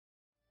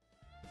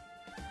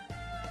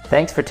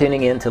Thanks for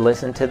tuning in to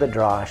listen to the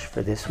Drosh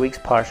for this week's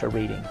Parsha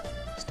reading.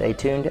 Stay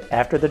tuned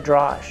after the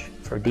Drosh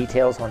for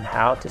details on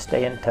how to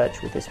stay in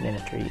touch with this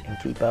ministry and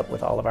keep up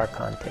with all of our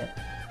content.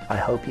 I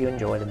hope you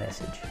enjoy the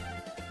message.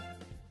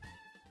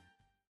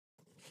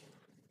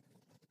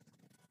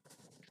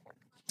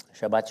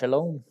 Shabbat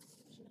Shalom.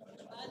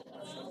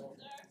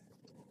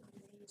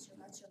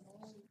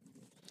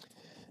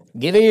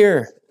 Give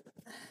ear.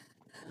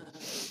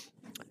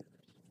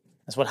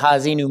 That's what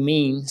Hazinu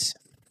means.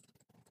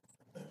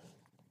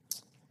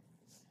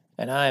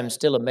 And I am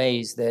still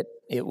amazed that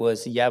it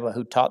was Yahweh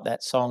who taught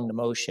that song to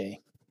Moshe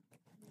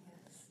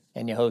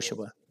and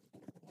Yehoshua.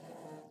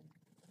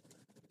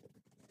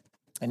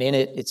 And in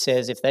it, it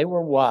says, if they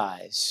were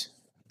wise,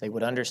 they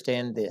would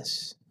understand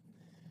this.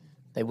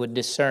 They would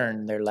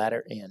discern their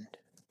latter end.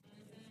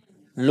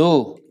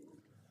 Lu,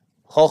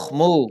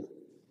 chochmu,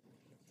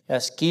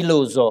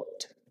 yaskilu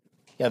zot,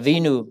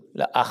 yavinu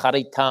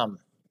la'acharitam.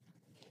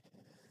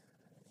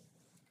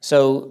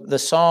 So the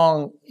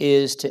song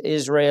is to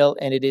Israel,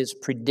 and it is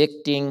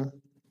predicting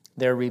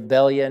their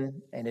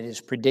rebellion, and it is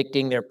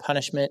predicting their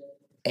punishment,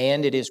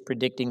 and it is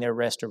predicting their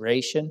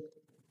restoration.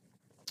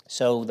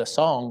 So the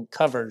song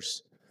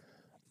covers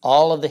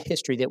all of the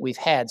history that we've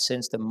had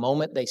since the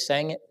moment they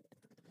sang it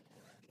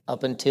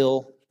up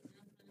until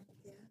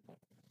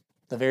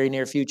the very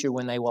near future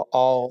when they will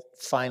all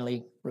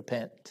finally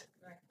repent.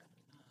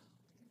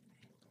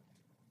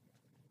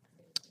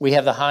 We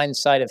have the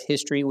hindsight of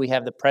history. We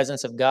have the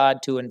presence of God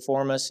to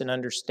inform us and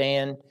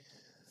understand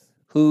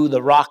who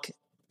the rock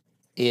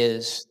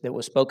is that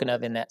was spoken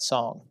of in that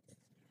song.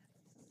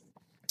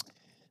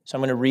 So I'm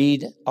going to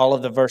read all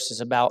of the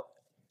verses about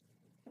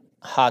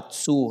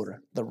Hatzur,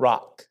 the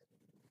rock,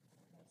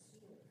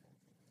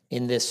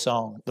 in this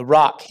song. The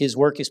rock, his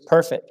work is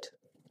perfect.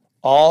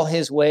 All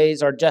his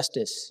ways are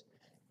justice.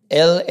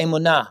 El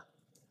Emunah,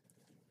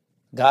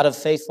 God of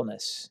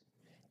faithfulness,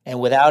 and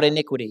without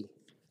iniquity.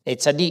 A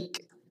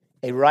tzaddik,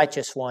 a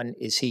righteous one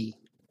is he.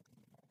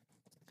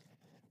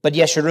 But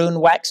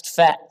Yeshurun waxed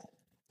fat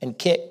and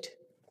kicked.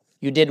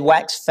 You did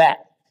wax fat.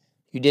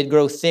 You did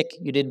grow thick.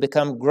 You did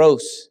become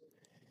gross.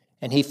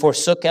 And he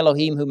forsook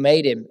Elohim who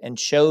made him and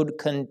showed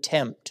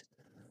contempt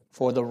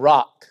for the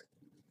rock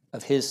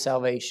of his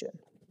salvation.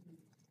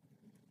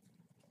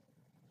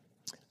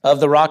 Of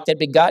the rock that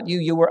begot you,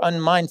 you were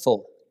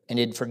unmindful and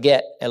did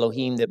forget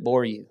Elohim that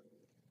bore you.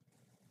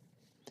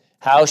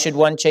 How should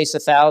one chase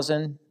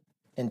 1,000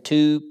 and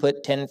two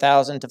put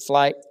 10,000 to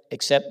flight,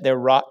 except their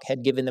rock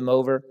had given them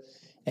over,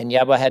 and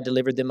Yahweh had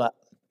delivered them up?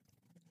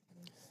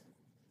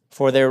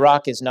 For their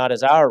rock is not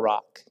as our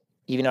rock,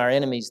 even our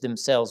enemies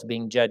themselves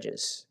being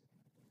judges.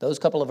 Those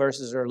couple of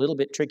verses are a little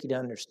bit tricky to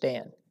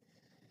understand.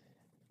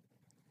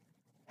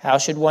 How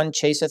should one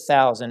chase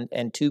 1,000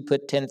 and two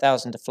put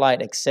 10,000 to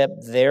flight,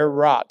 except their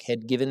rock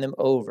had given them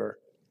over,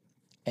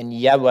 and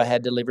Yahweh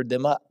had delivered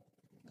them up?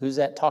 Who's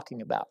that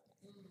talking about?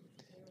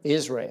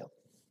 Israel.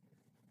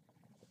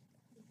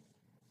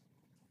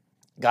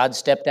 God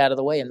stepped out of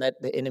the way and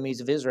let the enemies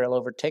of Israel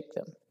overtake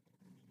them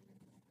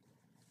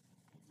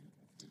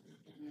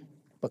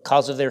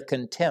because of their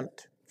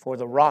contempt for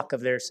the rock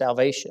of their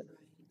salvation.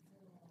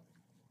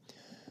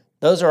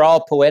 Those are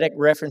all poetic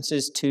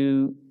references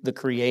to the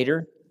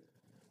Creator,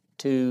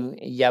 to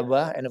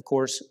Yahweh, and of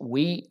course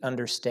we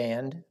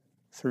understand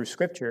through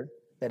Scripture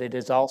that it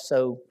is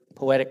also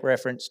poetic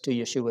reference to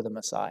Yeshua the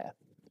Messiah.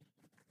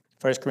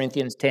 1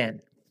 Corinthians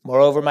 10.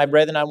 Moreover, my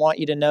brethren, I want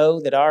you to know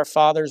that our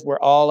fathers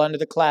were all under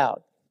the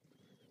cloud,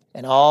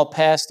 and all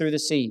passed through the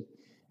sea,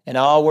 and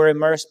all were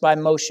immersed by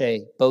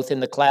Moshe, both in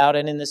the cloud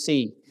and in the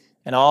sea,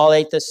 and all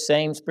ate the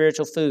same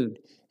spiritual food,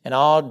 and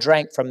all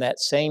drank from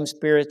that same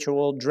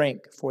spiritual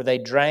drink, for they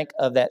drank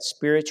of that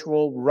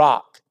spiritual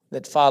rock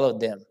that followed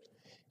them,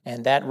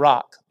 and that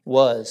rock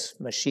was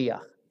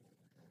Mashiach.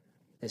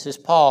 This is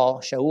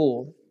Paul,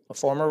 Shaul, a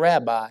former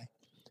rabbi,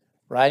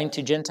 writing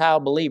to Gentile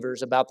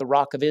believers about the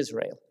rock of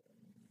Israel,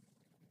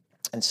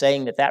 and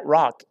saying that that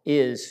rock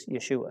is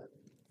Yeshua.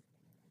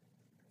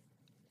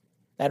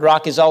 That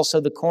rock is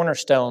also the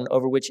cornerstone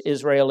over which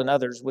Israel and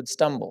others would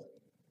stumble.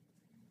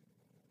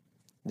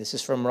 This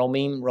is from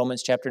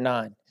Romans chapter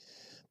 9.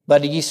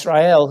 But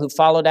Israel, who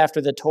followed after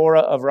the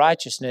Torah of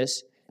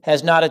righteousness,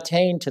 has not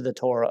attained to the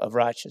Torah of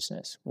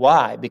righteousness.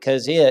 Why?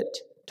 Because it,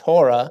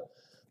 Torah,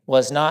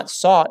 was not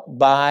sought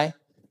by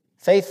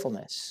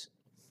faithfulness,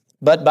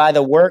 but by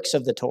the works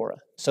of the Torah.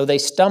 So they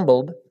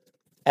stumbled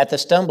at the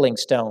stumbling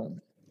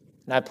stone.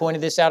 And I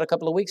pointed this out a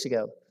couple of weeks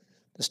ago.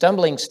 The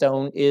stumbling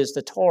stone is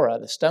the Torah.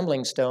 The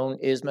stumbling stone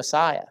is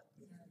Messiah.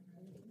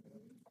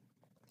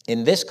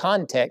 In this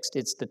context,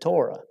 it's the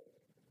Torah.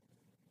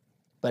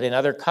 But in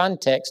other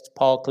contexts,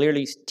 Paul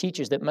clearly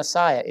teaches that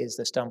Messiah is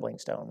the stumbling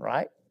stone,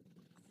 right?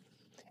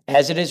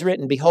 As it is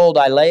written, behold,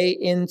 I lay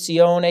in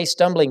Sion a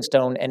stumbling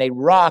stone and a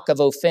rock of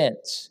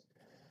offense.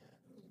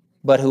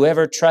 But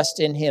whoever trusts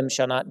in him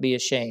shall not be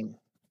ashamed.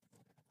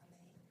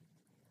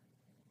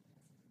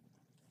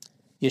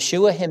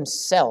 Yeshua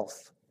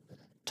himself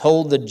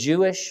told the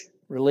Jewish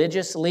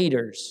religious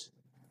leaders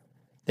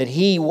that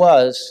he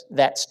was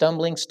that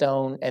stumbling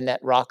stone and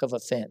that rock of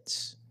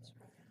offense.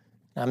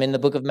 I'm in the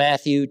book of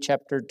Matthew,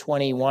 chapter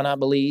 21, I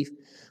believe.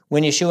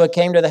 When Yeshua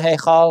came to the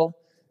Heichal,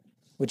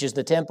 which is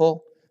the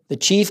temple, the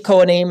chief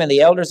Kohanim and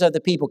the elders of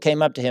the people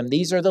came up to him.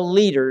 These are the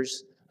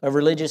leaders of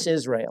religious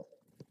Israel.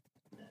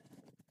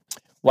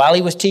 While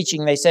he was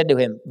teaching, they said to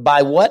him,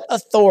 "By what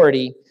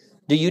authority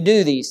do you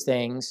do these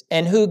things,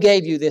 and who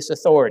gave you this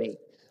authority?"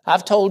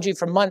 I've told you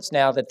for months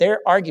now that their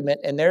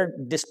argument and their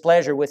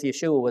displeasure with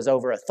Yeshua was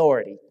over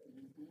authority,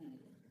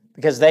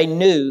 because they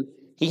knew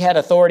he had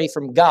authority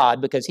from God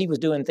because he was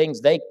doing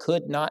things they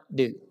could not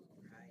do.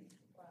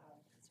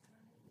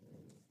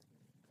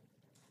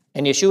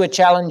 And Yeshua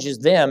challenges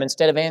them.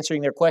 Instead of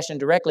answering their question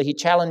directly, he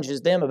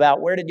challenges them about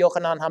where did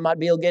Yochanan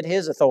HaMatbil get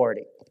his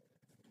authority?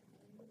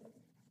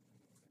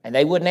 And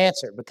they wouldn't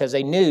answer because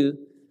they knew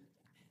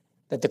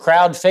that the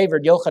crowd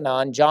favored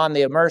Yochanan, John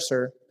the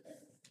Immerser,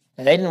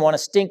 and they didn't want to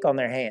stink on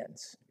their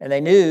hands. And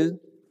they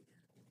knew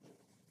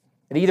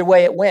that either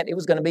way it went, it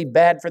was going to be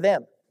bad for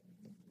them.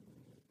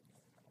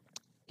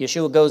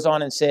 Yeshua goes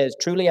on and says,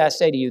 "Truly I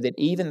say to you that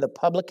even the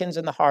publicans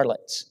and the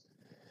harlots,"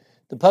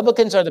 the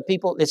publicans are the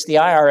people, it's the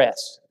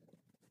IRS.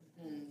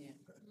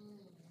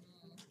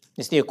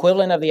 It's the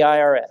equivalent of the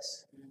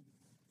IRS.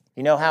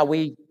 You know how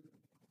we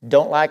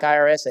don't like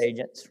IRS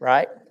agents,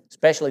 right?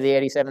 Especially the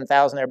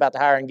 87,000 they're about to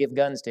hire and give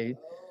guns to.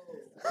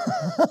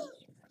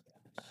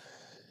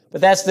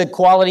 But that's the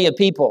quality of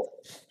people.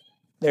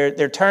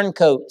 They're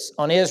turncoats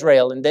on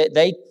Israel, and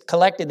they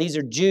collected, these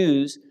are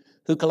Jews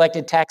who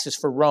collected taxes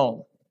for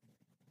Rome.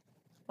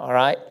 All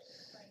right?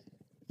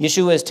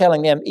 Yeshua is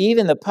telling them,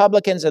 even the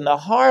publicans and the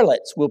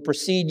harlots will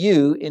precede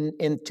you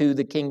into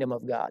the kingdom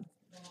of God.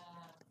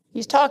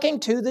 He's talking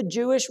to the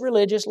Jewish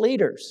religious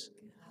leaders.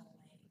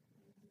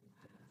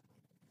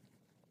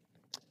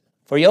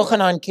 For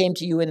Yochanan came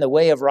to you in the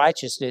way of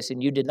righteousness,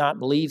 and you did not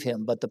believe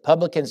him, but the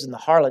publicans and the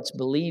harlots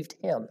believed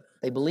him.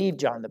 They believed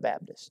John the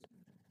Baptist.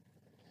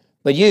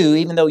 But you,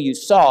 even though you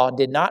saw,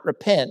 did not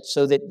repent,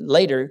 so that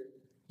later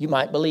you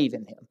might believe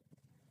in him.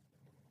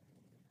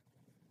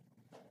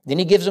 Then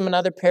he gives them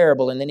another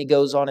parable, and then he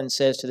goes on and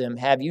says to them,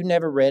 "Have you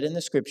never read in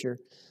the scripture,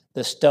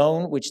 the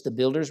stone which the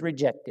builders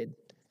rejected,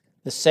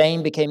 the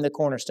same became the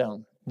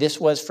cornerstone? This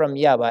was from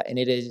Yahweh, and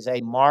it is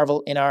a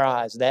marvel in our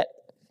eyes."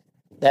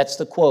 That's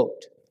the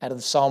quote out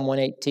of Psalm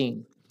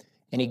 118.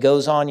 And he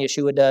goes on,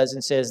 Yeshua does,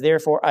 and says,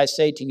 "Therefore I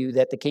say to you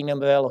that the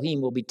kingdom of Elohim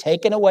will be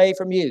taken away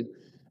from you."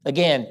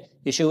 Again,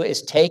 Yeshua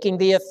is taking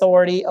the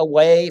authority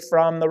away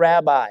from the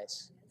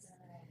rabbis.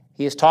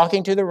 He is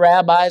talking to the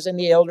rabbis and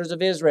the elders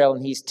of Israel,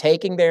 and he's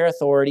taking their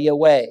authority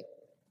away.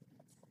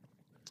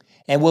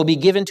 "And will be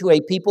given to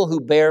a people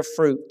who bear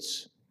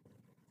fruits.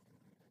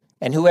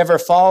 And whoever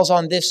falls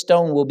on this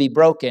stone will be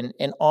broken,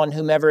 and on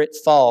whomever it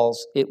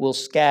falls, it will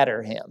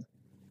scatter him."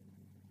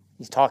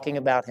 He's talking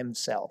about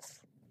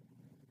himself.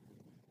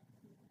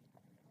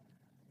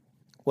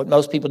 What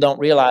most people don't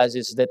realize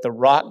is that the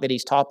rock that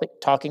he's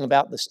talking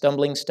about, the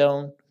stumbling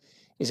stone,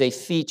 is a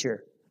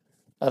feature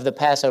of the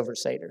Passover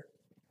Seder.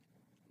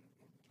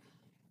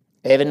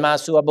 Even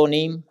masu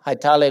abonim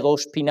haitale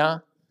rosh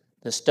pinah,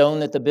 the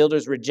stone that the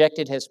builders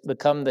rejected has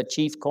become the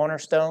chief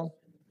cornerstone.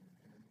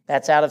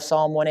 That's out of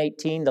Psalm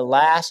 118, the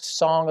last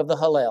song of the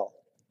Hallel.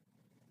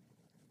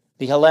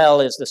 The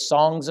Hallel is the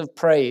songs of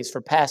praise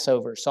for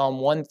Passover, Psalm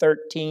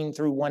 113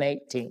 through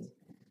 118.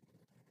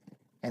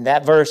 And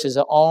that verse is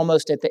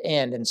almost at the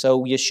end. And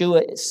so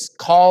Yeshua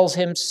calls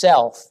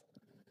himself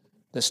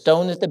the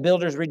stone that the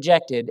builders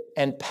rejected,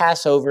 and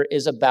Passover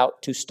is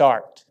about to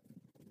start.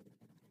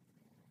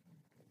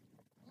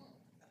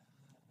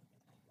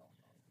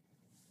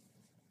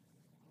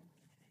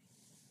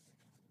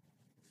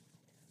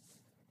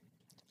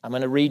 I'm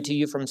going to read to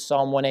you from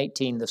Psalm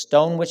 118. "The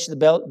stone which the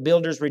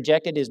builders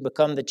rejected is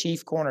become the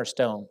chief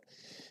cornerstone.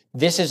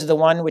 This is the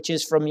one which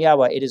is from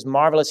Yahweh. It is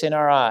marvelous in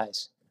our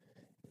eyes."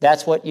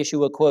 That's what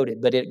Yeshua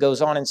quoted. But it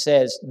goes on and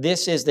says,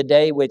 "This is the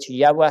day which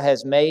Yahweh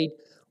has made.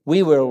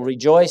 We will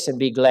rejoice and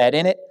be glad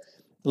in it."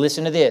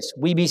 Listen to this.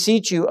 "We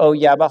beseech you, O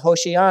Yahweh,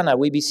 Hoshiana.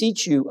 We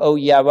beseech you, O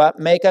Yahweh,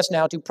 make us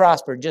now to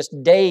prosper."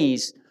 Just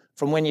days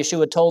from when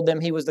Yeshua told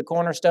them he was the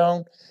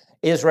cornerstone,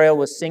 Israel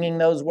was singing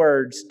those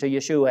words to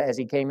Yeshua as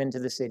he came into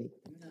the city.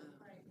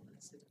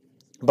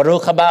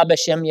 "Baruch haba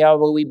b'shem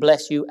Yahweh, we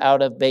bless you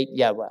out of Beit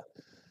Yahweh."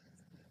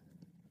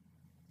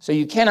 So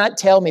you cannot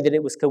tell me that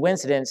it was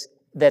coincidence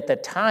that the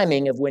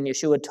timing of when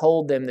Yeshua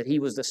told them that he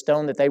was the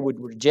stone that they would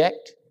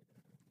reject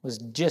was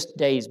just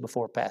days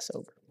before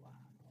Passover.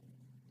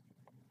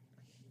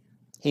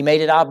 He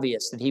made it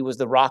obvious that he was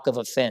the rock of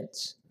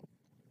offense.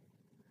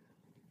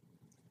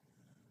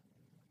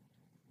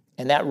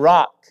 And that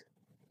rock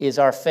is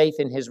our faith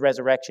in his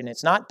resurrection.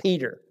 It's not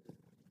Peter,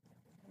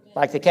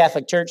 like the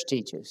Catholic Church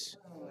teaches.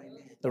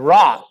 The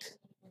rock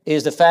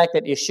is the fact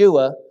that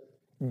Yeshua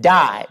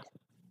died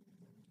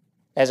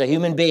as a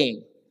human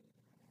being.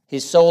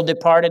 His soul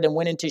departed and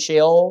went into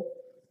Sheol,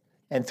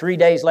 and 3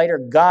 days later,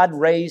 God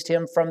raised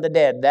him from the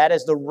dead. That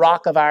is the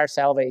rock of our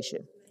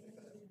salvation.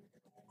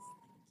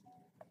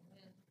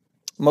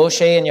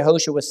 Moshe and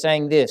Yehoshua was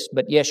saying this,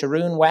 "But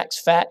Yeshurun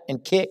waxed fat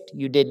and kicked.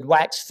 You did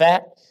wax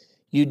fat.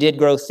 You did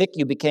grow thick,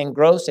 you became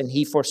gross, and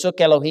he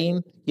forsook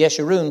Elohim,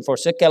 Yeshurun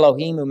forsook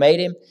Elohim who made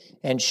him,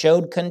 and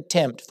showed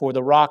contempt for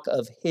the rock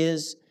of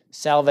his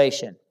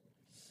salvation.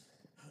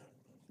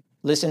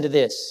 Listen to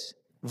this.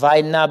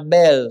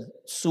 Vainabel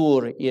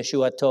sur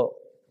Yeshuato.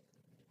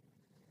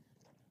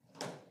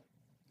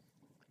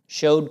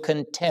 Showed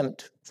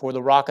contempt for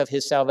the rock of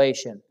his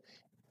salvation.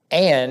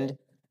 And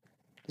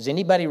does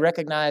anybody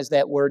recognize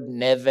that word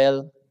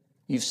nevel?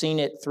 You've seen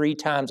it 3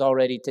 times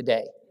already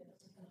today.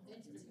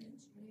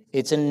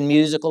 It's a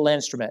musical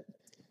instrument.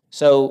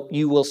 So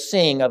you will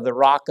sing of the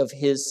rock of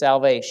his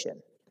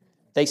salvation.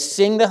 They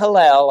sing the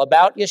Hallel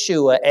about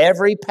Yeshua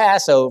every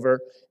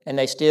Passover, and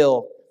they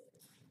still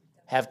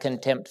have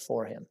contempt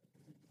for him.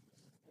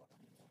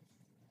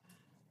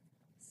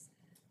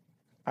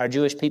 Our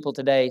Jewish people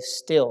today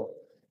still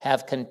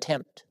have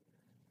contempt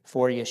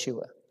for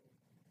Yeshua.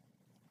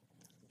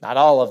 Not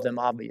all of them,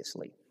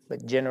 obviously,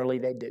 but generally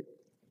they do.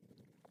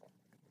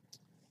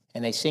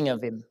 And they sing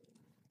of him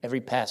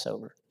every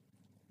Passover.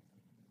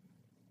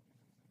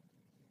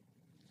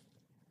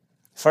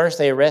 First,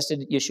 they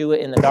arrested Yeshua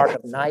in the dark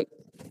of night.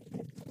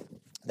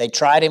 They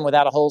tried him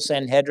without a whole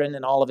Sanhedrin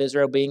and all of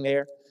Israel being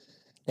there.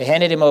 They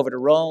handed him over to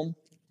Rome,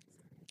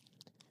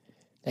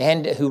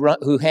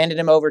 who handed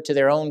him over to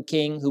their own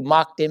king, who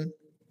mocked him.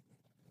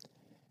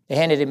 They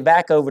handed him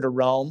back over to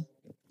Rome.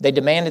 They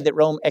demanded that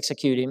Rome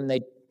execute him.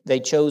 They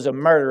chose a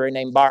murderer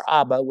named Bar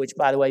Abba, which,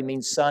 by the way,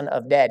 means son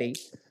of daddy.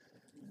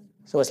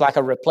 So it's like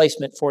a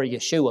replacement for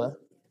Yeshua.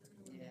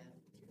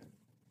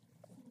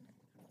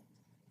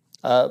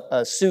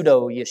 A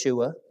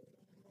pseudo-Yeshua.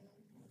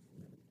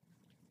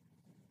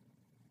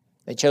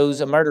 They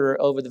chose a murderer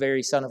over the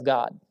very Son of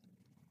God.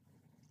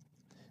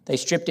 They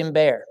stripped him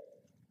bare.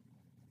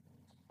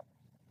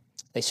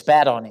 They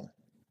spat on him.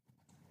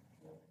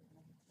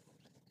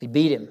 They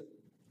beat him.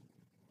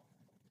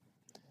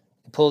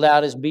 They pulled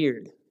out his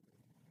beard.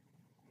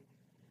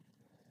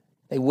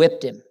 They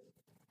whipped him.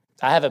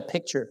 I have a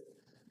picture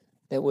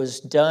that was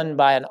done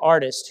by an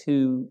artist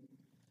who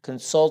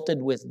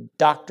consulted with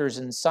doctors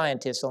and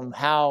scientists on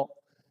how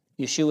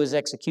Yeshua's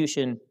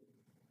execution,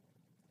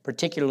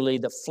 particularly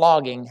the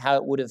flogging, how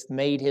it would have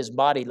made his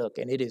body look.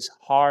 And it is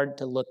hard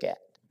to look at.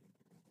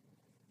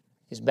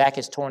 His back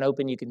is torn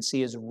open. You can see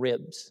his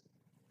ribs.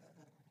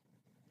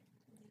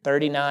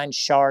 39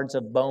 shards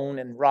of bone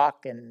and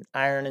rock and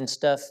iron and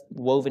stuff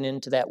woven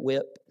into that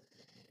whip.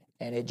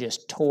 And it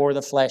just tore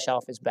the flesh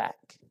off his back.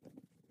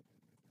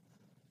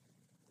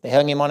 They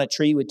hung him on a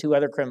tree with 2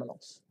 other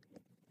criminals.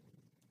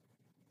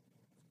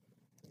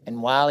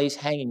 And while he's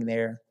hanging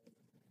there,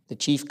 the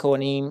chief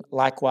Kohanim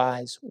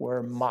likewise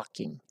were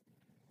mocking,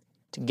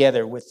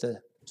 together with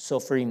the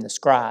Sophrim, the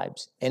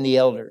scribes, and the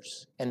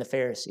elders, and the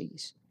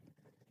Pharisees.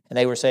 And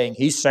they were saying,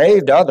 he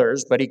saved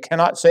others, but he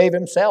cannot save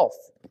himself.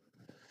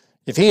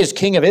 If he is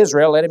king of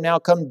Israel, let him now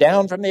come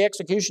down from the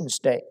execution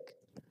stake,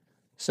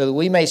 so that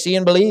we may see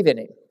and believe in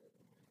him.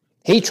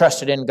 He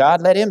trusted in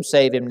God, let him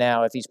save him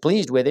now, if he's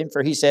pleased with him,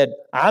 for he said,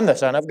 I'm the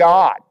Son of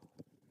God.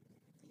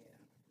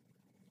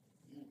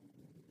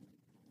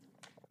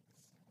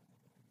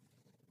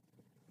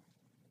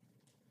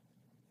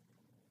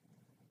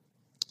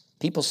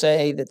 People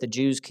say that the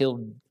Jews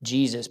killed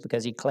Jesus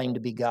because he claimed to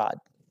be God.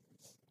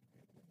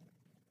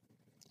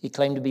 He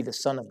claimed to be the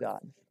Son of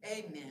God.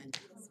 Amen.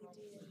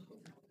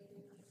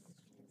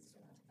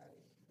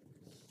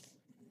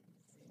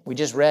 We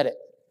just read it.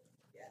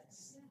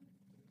 Yes.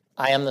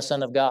 I am the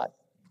Son of God.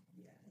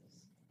 Yes.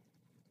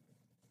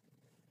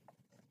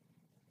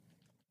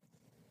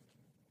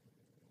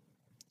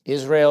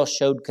 Israel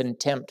showed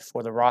contempt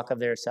for the rock of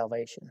their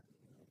salvation.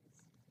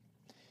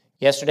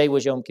 Yesterday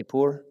was Yom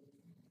Kippur.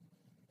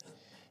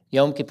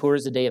 Yom Kippur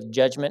is the day of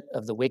judgment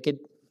of the wicked.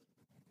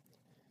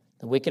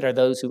 The wicked are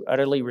those who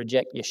utterly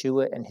reject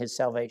Yeshua and his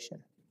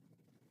salvation.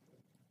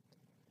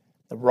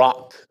 The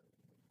rock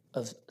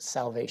of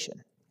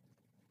salvation,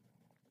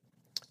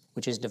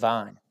 which is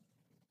divine.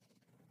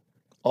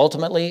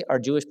 Ultimately, our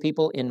Jewish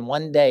people in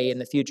one day in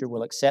the future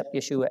will accept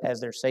Yeshua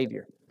as their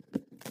Savior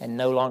and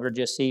no longer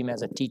just see him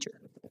as a teacher.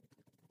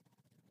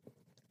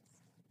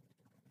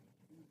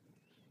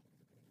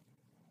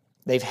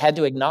 They've had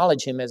to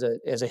acknowledge him as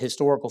a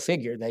historical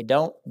figure. They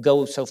don't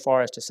go so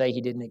far as to say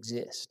he didn't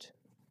exist,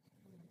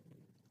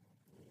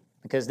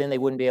 because then they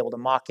wouldn't be able to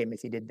mock him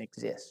if he didn't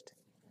exist.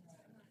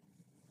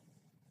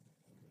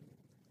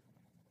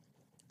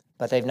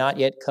 But they've not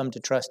yet come to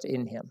trust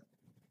in him.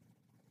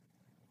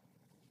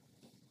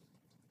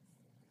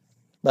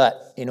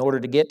 But in order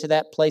to get to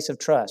that place of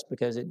trust,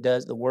 because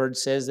the word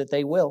says that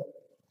they will.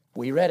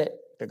 We read it.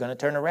 They're going to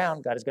turn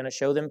around. God is going to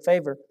show them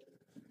favor.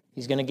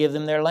 He's going to give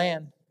them their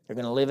land. They're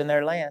going to live in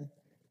their land.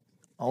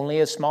 Only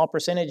a small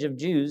percentage of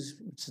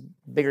Jews, it's a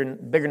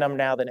bigger number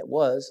now than it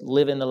was,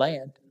 live in the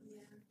land.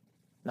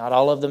 Not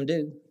all of them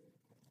do.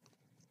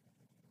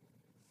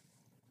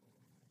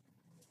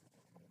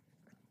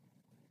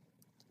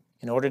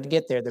 In order to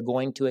get there, they're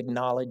going to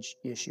acknowledge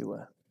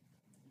Yeshua.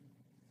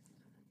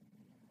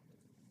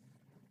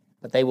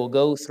 But they will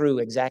go through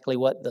exactly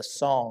what the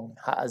song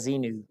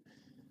Ha'azinu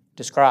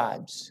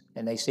describes,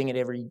 and they sing it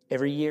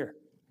every year.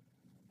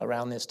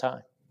 around this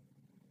time.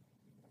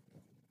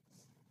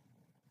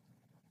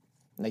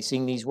 And they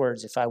sing these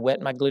words, if I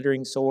whet my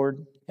glittering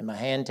sword and my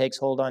hand takes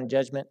hold on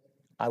judgment,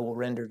 I will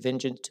render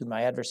vengeance to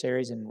my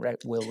adversaries and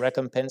will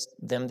recompense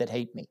them that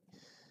hate me.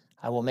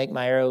 I will make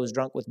my arrows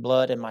drunk with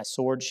blood, and my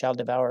sword shall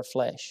devour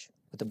flesh,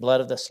 with the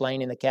blood of the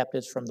slain and the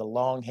captives from the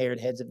long-haired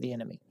heads of the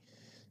enemy.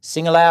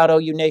 Sing aloud, O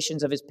you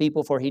nations of his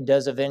people, for he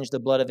does avenge the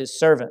blood of his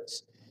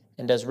servants,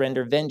 and does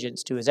render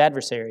vengeance to his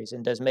adversaries,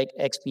 and does make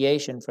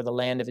expiation for the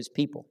land of his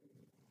people.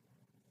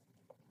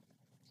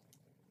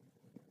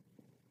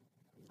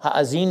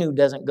 Ha'azinu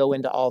doesn't go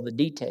into all the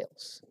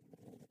details,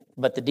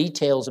 but the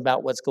details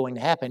about what's going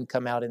to happen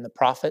come out in the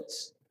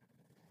prophets,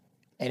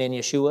 and in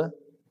Yeshua,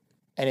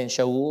 and in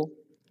Shaul,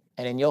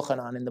 and in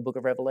Yochanan in the book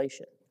of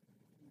Revelation.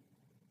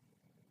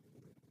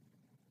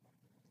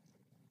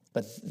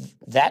 But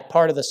that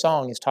part of the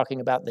song is talking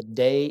about the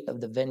day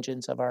of the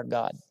vengeance of our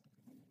God.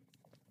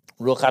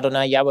 Ruach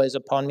Adonai Yahweh is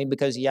upon me,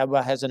 because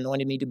Yahweh has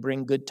anointed me to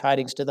bring good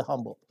tidings to the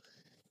humble.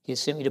 He has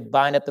sent me to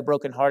bind up the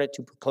brokenhearted,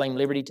 to proclaim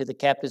liberty to the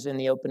captives and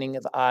the opening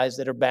of eyes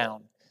that are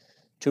bound,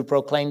 to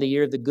proclaim the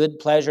year of the good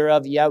pleasure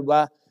of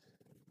Yahweh,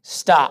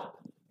 stop,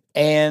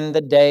 and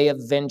the day of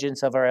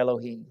vengeance of our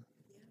Elohim.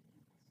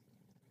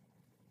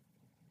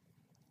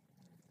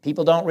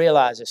 People don't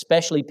realize,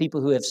 especially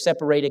people who have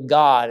separated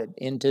God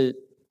into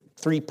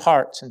three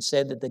parts and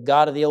said that the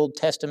God of the Old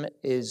Testament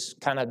is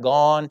kind of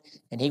gone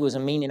and he was a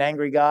mean and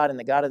angry God, and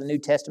the God of the New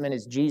Testament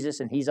is Jesus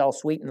and he's all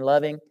sweet and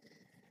loving.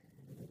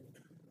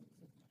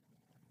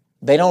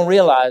 They don't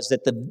realize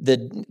that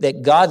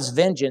that God's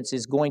vengeance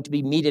is going to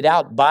be meted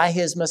out by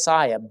his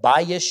Messiah,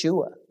 by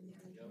Yeshua,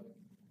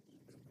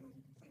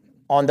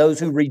 on those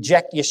who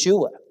reject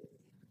Yeshua.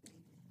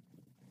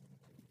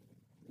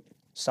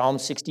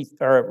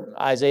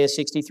 Isaiah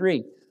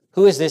 63.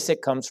 Who is this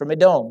that comes from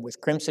Edom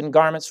with crimson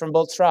garments from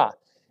Bozrah?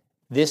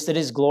 This that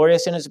is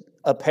glorious in his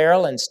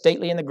apparel and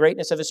stately in the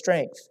greatness of his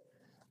strength.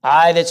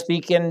 I that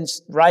speak in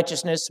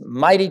righteousness,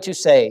 mighty to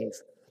save.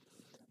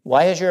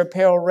 Why is your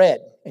apparel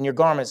red and your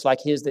garments like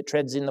his that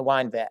treads in the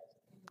wine vat?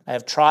 I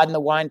have trodden the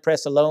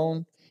winepress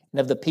alone, and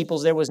of the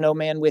peoples there was no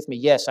man with me.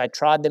 Yes, I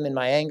trod them in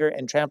my anger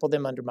and trampled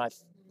them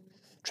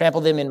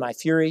in my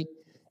fury,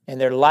 and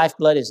their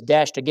lifeblood is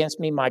dashed against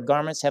me. My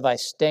garments have I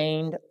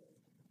stained,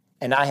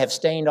 and I have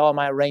stained all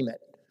my raiment.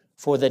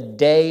 For the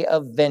day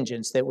of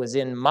vengeance that was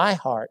in my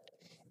heart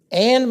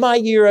and my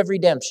year of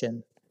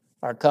redemption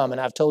are come.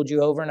 And I've told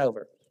you over and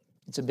over,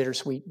 it's a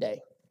bittersweet day.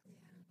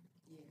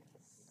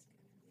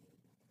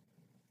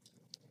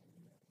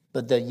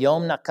 But the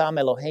Yom Nakam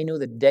Eloheinu,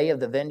 the day of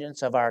the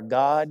vengeance of our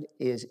God,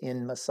 is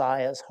in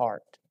Messiah's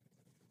heart.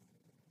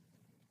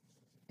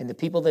 And the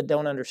people that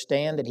don't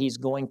understand that he's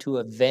going to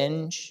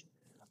avenge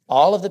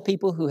all of the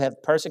people who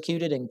have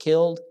persecuted and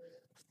killed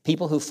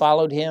people who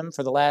followed him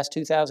for the last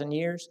 2,000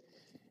 years,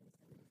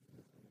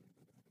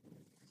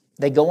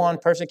 they go on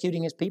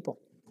persecuting his people.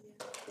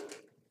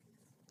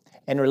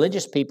 And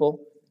religious people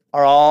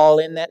are all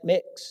in that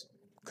mix.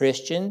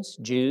 Christians,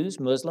 Jews,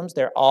 Muslims,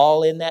 they're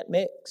all in that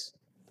mix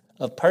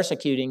of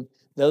persecuting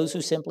those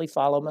who simply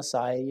follow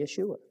Messiah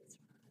Yeshua,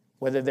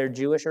 whether they're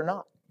Jewish or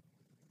not.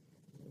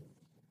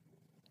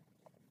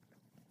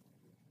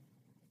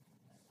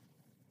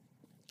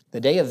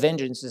 The day of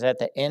vengeance is at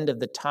the end of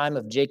the time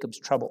of Jacob's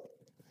trouble.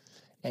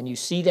 And you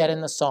see that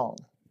in the song.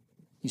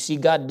 You see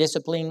God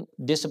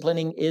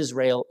disciplining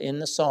Israel in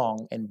the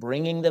song and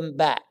bringing them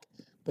back.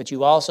 But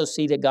you also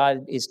see that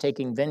God is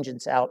taking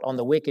vengeance out on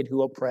the wicked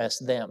who oppress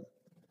them.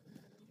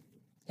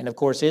 And of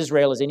course,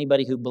 Israel is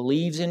anybody who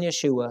believes in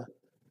Yeshua,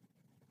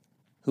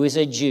 who is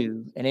a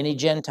Jew, and any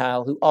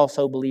Gentile who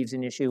also believes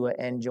in Yeshua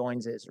and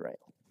joins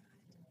Israel.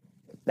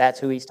 That's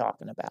who he's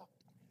talking about.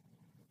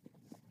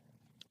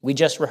 We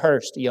just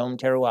rehearsed Yom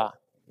Teruah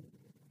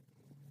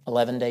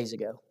 11 days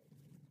ago,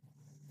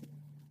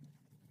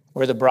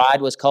 where the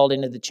bride was called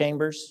into the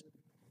chambers,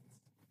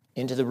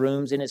 into the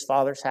rooms in his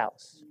father's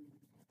house,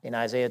 in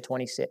Isaiah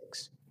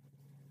 26.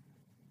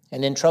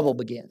 And then trouble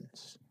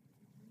begins.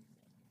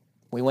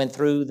 We went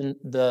through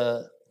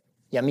the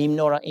Yamim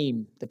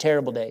Noraim, the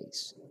terrible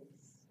days,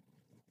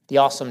 the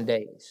awesome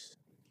days,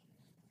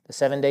 the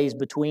 7 days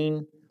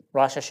between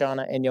Rosh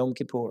Hashanah and Yom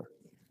Kippur,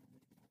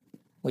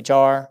 which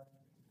are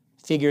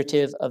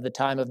figurative of the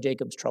time of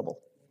Jacob's trouble.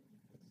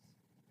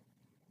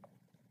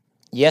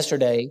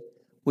 Yesterday,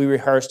 we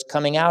rehearsed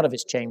coming out of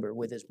his chamber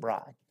with his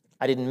bride.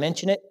 I didn't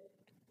mention it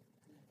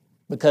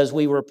because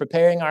we were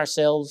preparing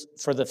ourselves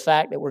for the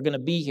fact that we're going to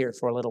be here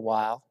for a little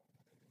while,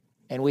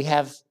 and we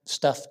have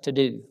stuff to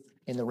do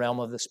in the realm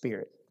of the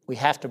Spirit. We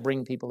have to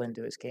bring people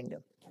into his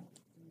kingdom.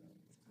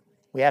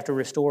 We have to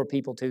restore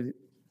people to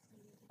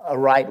a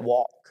right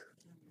walk.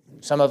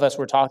 Some of us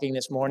were talking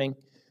this morning.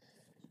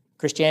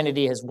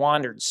 Christianity has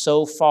wandered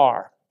so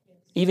far.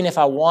 Even if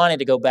I wanted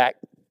to go back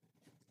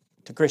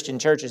to Christian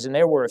churches, and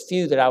there were a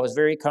few that I was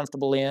very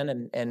comfortable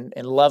in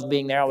and loved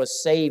being there. I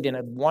was saved in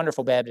a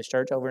wonderful Baptist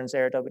church over in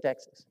Saratoga,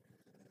 Texas.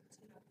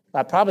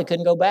 I probably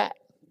couldn't go back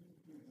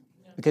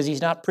because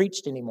he's not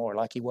preached anymore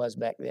like he was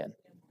back then.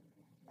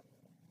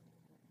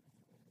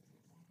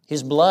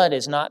 His blood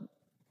is not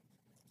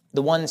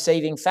the one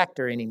saving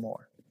factor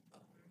anymore.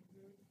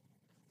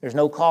 There's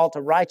no call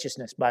to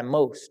righteousness by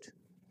most.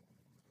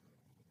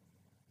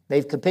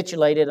 They've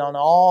capitulated on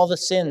all the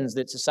sins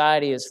that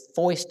society is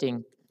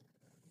foisting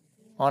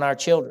on our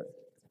children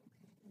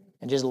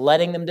and just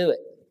letting them do it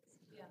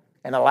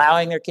and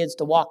allowing their kids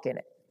to walk in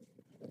it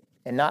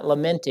and not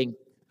lamenting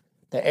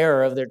the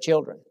error of their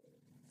children.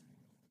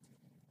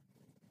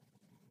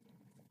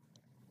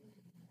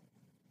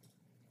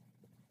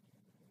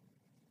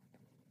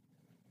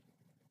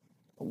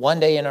 One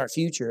day in our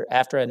future,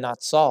 after a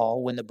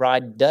Natsal, when the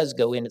bride does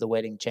go into the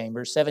wedding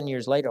chamber, 7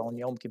 years later on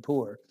Yom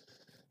Kippur,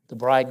 the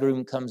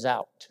bridegroom comes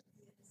out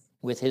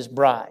with his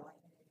bride.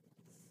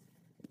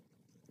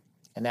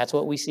 And that's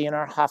what we see in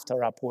our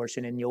Haftarah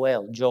portion in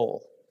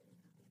Joel.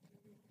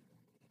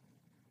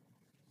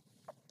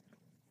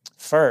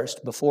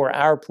 First, before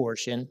our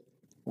portion,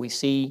 we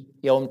see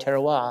Yom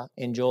Teruah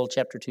in Joel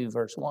chapter 2,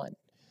 verse 1.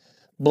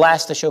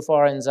 Blast the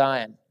shofar in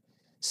Zion.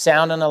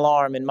 Sound an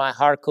alarm in my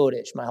Har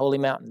Kodesh, my holy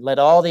mountain. Let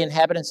all the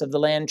inhabitants of the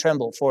land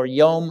tremble, for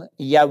Yom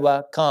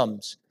Yahweh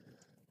comes,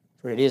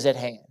 for it is at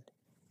hand.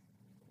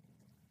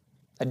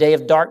 A day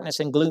of darkness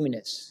and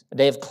gloominess, a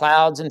day of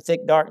clouds and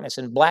thick darkness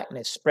and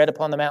blackness spread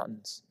upon the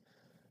mountains.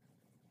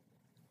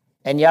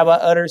 And Yahweh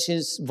utters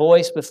his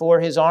voice before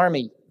his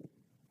army.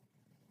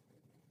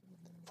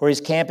 For his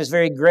camp is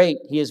very great.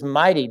 He is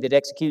mighty that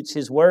executes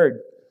his word.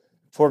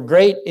 For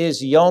great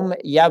is Yom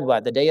Yahweh,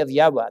 the day of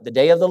Yahweh, the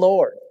day of the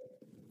Lord.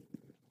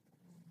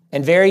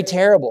 And very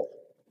terrible.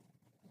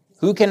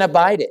 Who can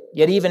abide it?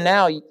 Yet even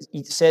now,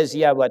 he says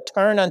Yahweh,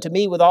 turn unto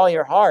me with all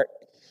your heart.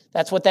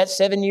 That's what that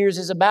 7 years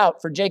is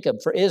about for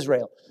Jacob, for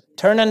Israel.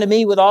 Turn unto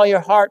me with all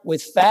your heart,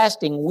 with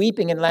fasting,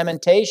 weeping, and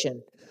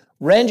lamentation.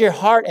 Rend your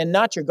heart and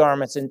not your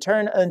garments, and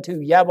turn unto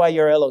Yahweh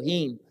your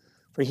Elohim.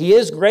 For he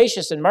is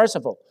gracious and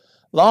merciful,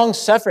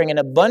 long-suffering and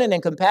abundant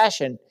in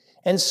compassion,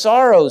 and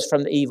sorrows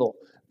from the evil.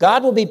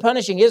 God will be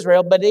punishing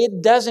Israel, but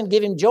it doesn't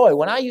give him joy.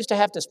 When I used to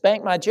have to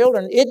spank my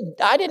children,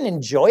 I didn't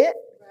enjoy it.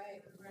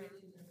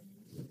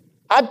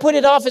 I put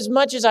it off as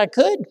much as I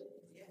could.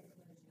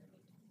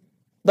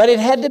 But it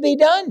had to be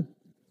done.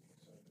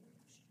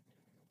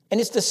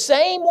 And it's the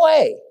same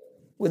way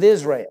with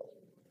Israel.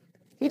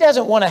 He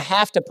doesn't want to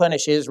have to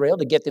punish Israel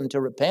to get them to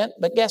repent,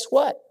 but guess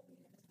what?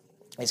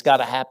 It's got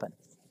to happen.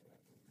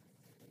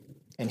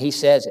 And he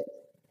says it.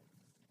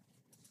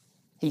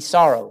 He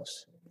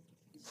sorrows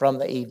from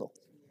the evil.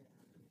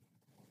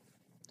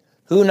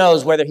 Who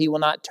knows whether he will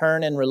not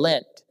turn and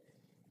relent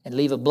and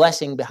leave a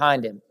blessing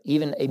behind him,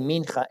 even a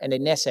mincha and a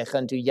nesech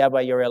unto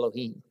Yahweh your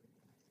Elohim.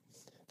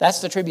 That's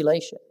the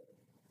tribulation.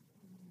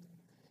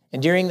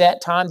 And during that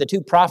time, the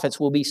two prophets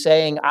will be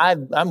saying,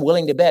 I'm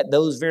willing to bet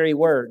those very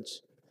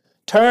words.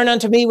 Turn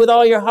unto me with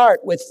all your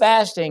heart, with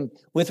fasting,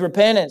 with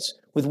repentance,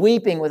 with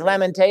weeping, with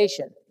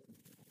lamentation.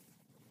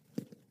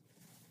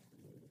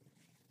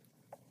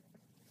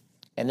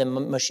 And then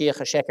Mashiach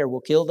HaSheker will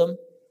kill them.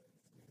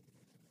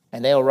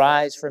 And they'll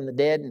rise from the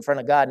dead in front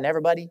of God and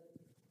everybody,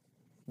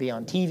 be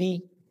on TV,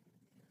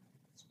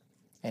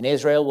 and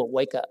Israel will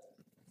wake up.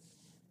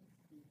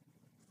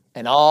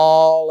 And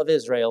all of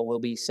Israel will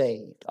be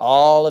saved.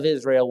 All of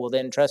Israel will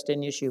then trust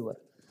in Yeshua.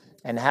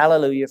 And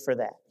hallelujah for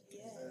that.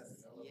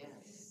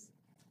 Yes.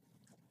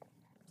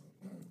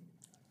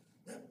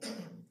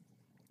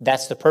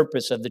 That's the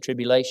purpose of the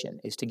tribulation,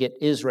 is to get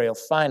Israel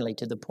finally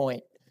to the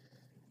point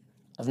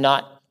of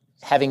not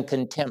having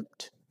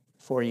contempt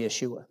for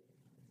Yeshua.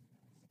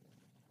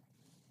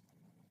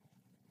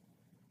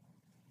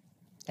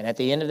 And at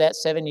the end of that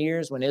 7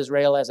 years, when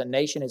Israel as a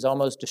nation is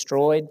almost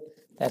destroyed,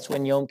 that's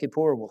when Yom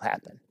Kippur will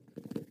happen.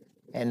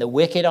 And the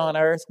wicked on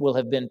earth will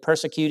have been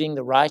persecuting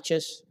the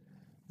righteous,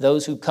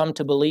 those who come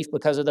to belief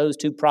because of those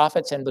two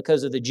prophets and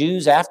because of the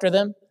Jews after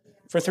them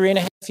for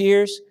 3.5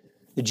 years.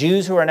 The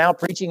Jews who are now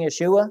preaching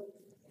Yeshua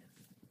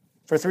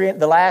for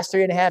the last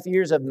 3.5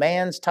 years of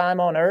man's time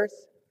on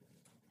earth.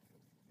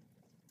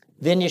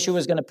 Then Yeshua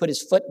is going to put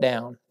his foot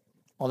down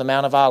on the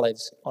Mount of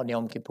Olives on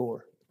Yom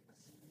Kippur.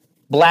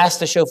 Blast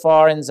the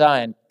shofar in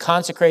Zion.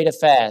 Consecrate a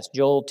fast.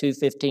 Joel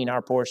 2:15,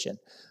 our portion.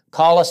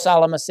 Call a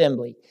solemn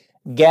assembly.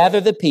 Gather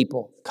the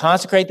people.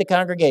 Consecrate the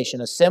congregation.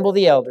 Assemble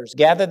the elders.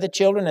 Gather the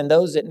children and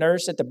those that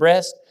nurse at the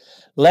breast.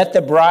 Let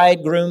the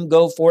bridegroom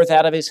go forth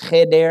out of his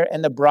cheder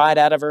and the bride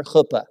out of her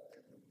chuppah.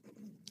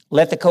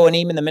 Let the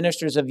Kohanim and the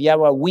ministers of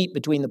Yahweh weep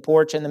between the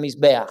porch and the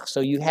Mizbeach.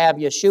 So you have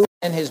Yeshua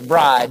and his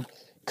bride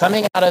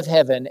coming out of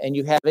heaven, and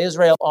you have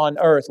Israel on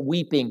earth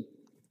weeping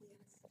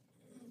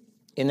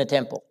in the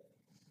temple.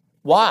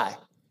 Why?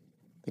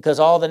 Because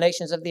all the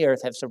nations of the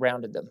earth have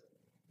surrounded them.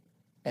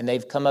 And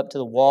they've come up to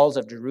the walls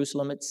of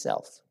Jerusalem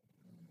itself.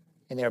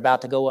 And they're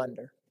about to go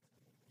under.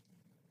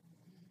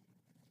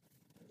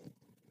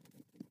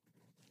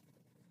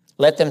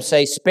 Let them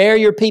say, spare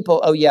your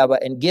people, O Yahweh,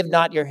 and give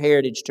not your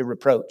heritage to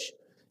reproach,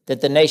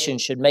 that the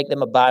nations should make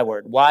them a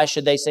byword. Why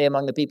should they say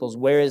among the peoples,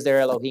 where is their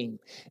Elohim?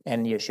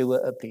 And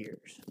Yeshua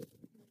appears.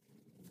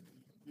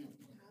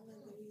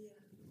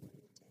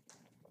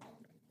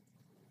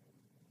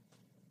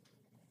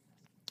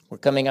 We're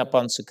coming up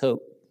on Sukkot.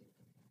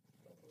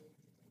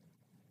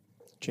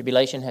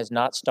 Tribulation has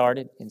not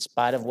started, in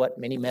spite of what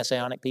many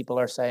Messianic people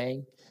are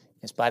saying,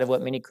 in spite of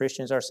what many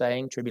Christians are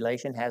saying.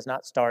 Tribulation has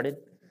not started.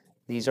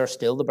 These are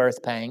still the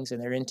birth pangs,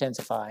 and they're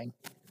intensifying.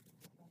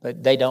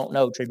 But they don't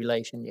know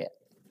tribulation yet.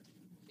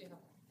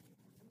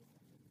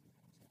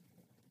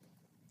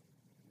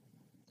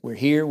 We're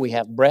here, we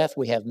have breath,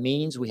 we have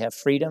means, we have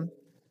freedom,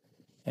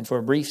 and for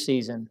a brief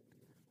season,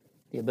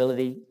 the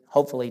ability,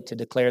 hopefully, to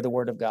declare the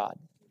Word of God.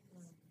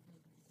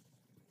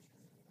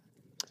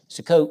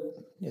 Sukkot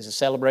is a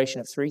celebration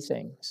of three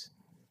things: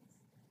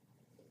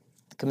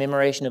 the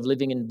commemoration of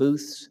living in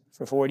booths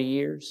for 40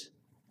 years,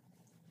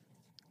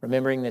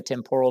 remembering the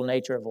temporal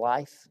nature of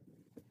life.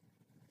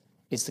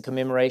 It's the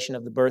commemoration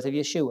of the birth of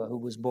Yeshua, who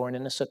was born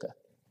in a sukkah.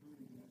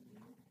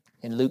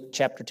 In Luke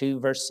chapter 2,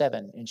 verse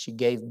 7, and she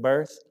gave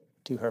birth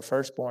to her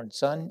firstborn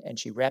son, and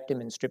she wrapped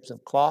him in strips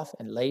of cloth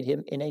and laid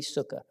him in a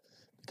sukkah,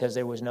 because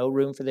there was no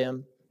room for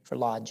them for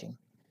lodging.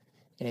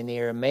 And in the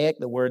Aramaic,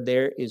 the word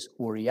there is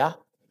Uriah,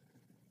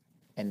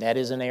 and that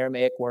is an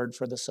Aramaic word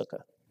for the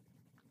sukkah.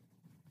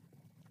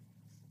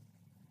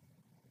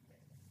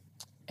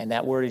 And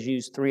that word is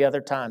used 3 other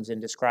times in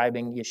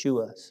describing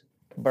Yeshua's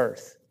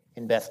birth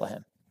in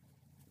Bethlehem.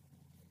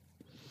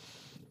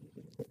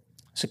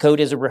 Sukkot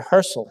is a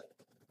rehearsal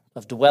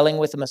of dwelling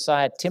with the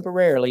Messiah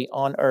temporarily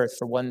on earth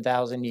for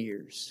 1,000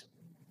 years.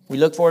 We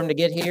look for him to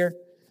get here,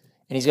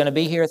 and he's going to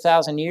be here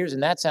 1,000 years,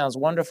 and that sounds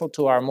wonderful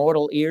to our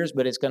mortal ears,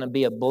 but it's going to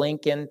be a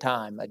blink in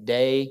time. A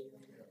day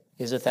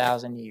is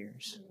 1,000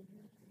 years.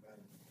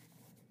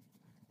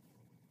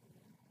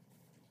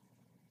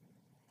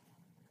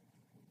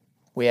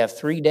 We have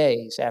 3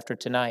 days after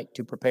tonight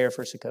to prepare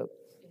for Sukkot.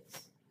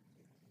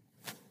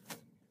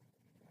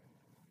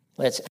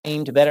 Let's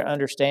aim to better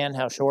understand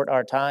how short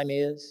our time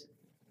is,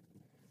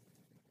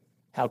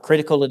 how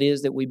critical it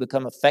is that we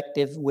become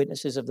effective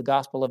witnesses of the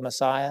gospel of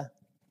Messiah,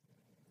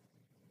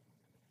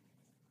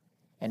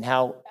 and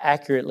how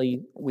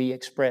accurately we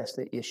express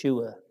that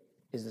Yeshua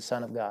is the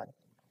Son of God.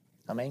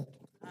 Amen.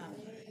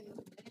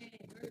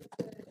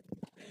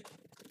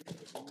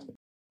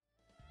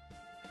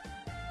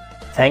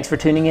 Thanks for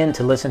tuning in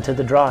to listen to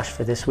the Drosh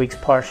for this week's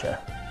Parsha.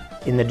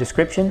 In the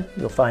description,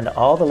 you'll find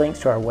all the links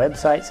to our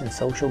websites and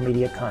social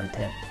media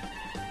content.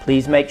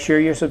 Please make sure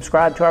you're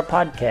subscribed to our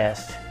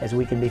podcast, as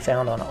we can be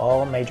found on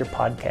all major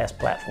podcast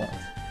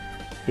platforms.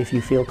 If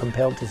you feel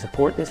compelled to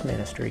support this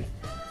ministry,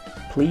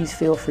 please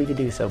feel free to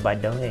do so by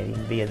donating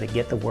via the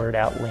Get the Word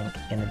Out link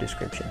in the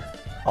description.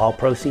 All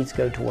proceeds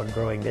go toward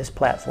growing this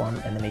platform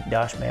and the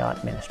Mikdash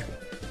Me'at ministry.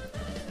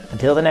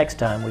 Until the next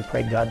time, we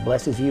pray God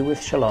blesses you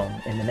with shalom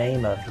in the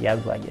name of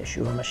Yahweh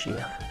Yeshua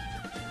Mashiach.